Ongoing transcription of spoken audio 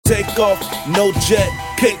Take off, no jet,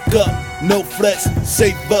 kick up, no flex,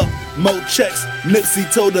 save up, more checks.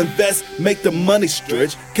 Nipsey told invest, make the money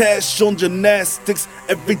stretch. Cash on gymnastics,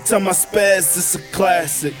 every time I spaz, it's a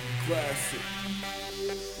classic.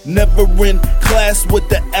 Never in class with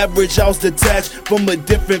the average, I was detached from a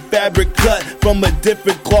different fabric, cut from a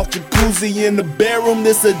different cloth. Jacuzzi in the bedroom,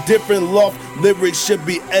 this a different loft. Lyrics should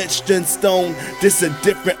be etched in stone, this a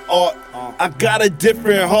different art. I got a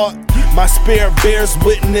different heart, my spirit bears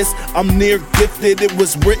witness. I'm near gifted, it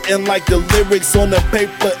was written like the lyrics on the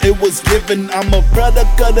paper it was given. I'm a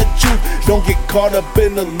product of the truth, don't get caught up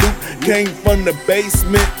in the loop. Came from the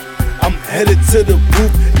basement, I'm headed to the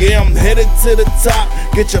roof, yeah, I'm headed to the top.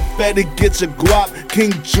 Get your fatty, get your guap,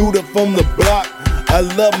 King Judah from the block. I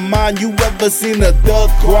love mine, you ever seen a thug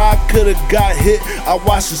cry? Could've got hit, I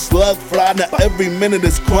watched a slug fly. Now every minute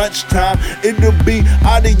is crunch time. It'll be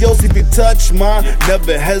adios if you touch mine.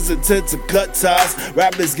 Never hesitate to cut ties.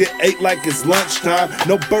 Rappers get ate like it's lunchtime.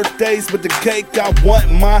 No birthdays, but the cake, I want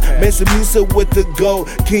mine. Made some music with the gold.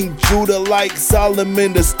 King Judah like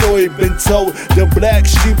Solomon, the story been told. The black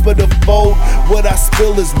sheep of the fold. What I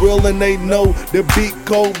spill is real and they know. The beat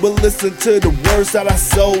cold, but listen to the words that I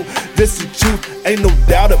sold. This the truth, ain't no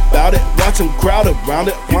doubt about it. Watch them crowd around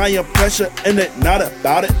it. Applying pressure and it not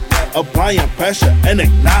about it. Applying pressure and it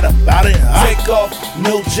not about it. Take off,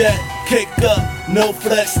 no jet, kick up, no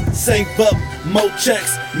flex, save up, more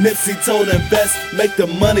checks. Nipsey told invest, make the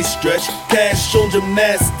money stretch. Cash on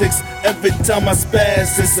gymnastics, every time I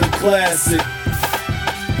spaz, it's a classic.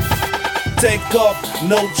 Take off,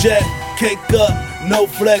 no jet, kick up, no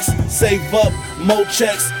flex, save up, more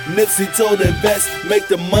checks. Nipsey told invest, make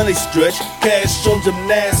the money stretch. Cash on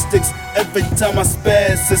gymnastics, every time I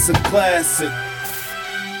spaz, it's a classic.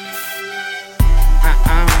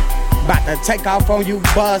 About to take off on you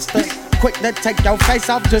busters. Quick to take your face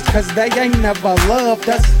off just cause they ain't never loved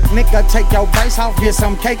us. Nigga, take your face off, get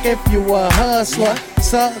some cake if you a hustler.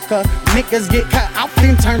 Sucker, niggas get cut off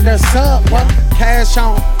and turn to supper. Cash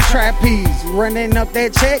on trapeze, running up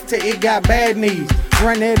that check till it got bad knees.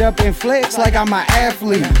 Run it up and flex like I'm an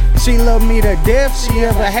athlete. She loved me to death, she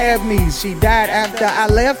ever had me. She died after I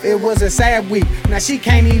left, it was a sad week. Now she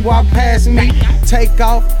can't even walk past me. Take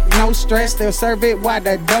off, no stress, they'll serve it while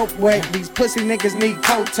the dope wet. These pussy niggas need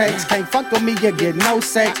Kotex. Can't fuck with me, you get no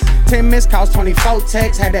sex. 10 missed calls, 24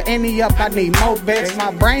 texts. Had to any up, I need more bets.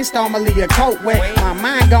 My brainstorm, I leave your coat wet. My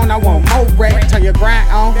mind gone, I want more wreck. Turn your grind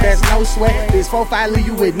on, there's no sweat. This 4-5 leave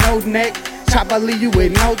you with no neck. Chopper leave you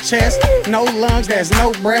with no chest, no lungs, there's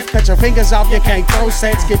no breath. Cut your fingers off, you can't throw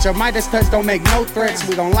sets. Get your Midas touch, don't make no threats.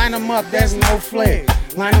 We gon' line them up, there's no flag.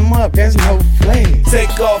 Line them up, there's no flag.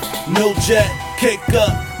 Take off, no jet, kick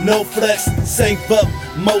up, no flex, save up,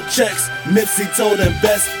 more checks. Nipsey told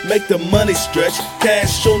invest, make the money stretch.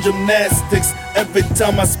 Cash on gymnastics, every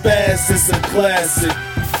time I spaz, it's a classic.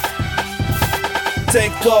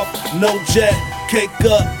 Take off, no jet, kick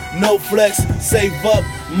up, no flex, save up,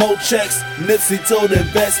 more checks. Nipsey told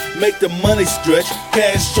invest, make the money stretch.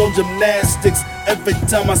 Cash on gymnastics, every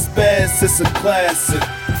time I spaz, it's a classic.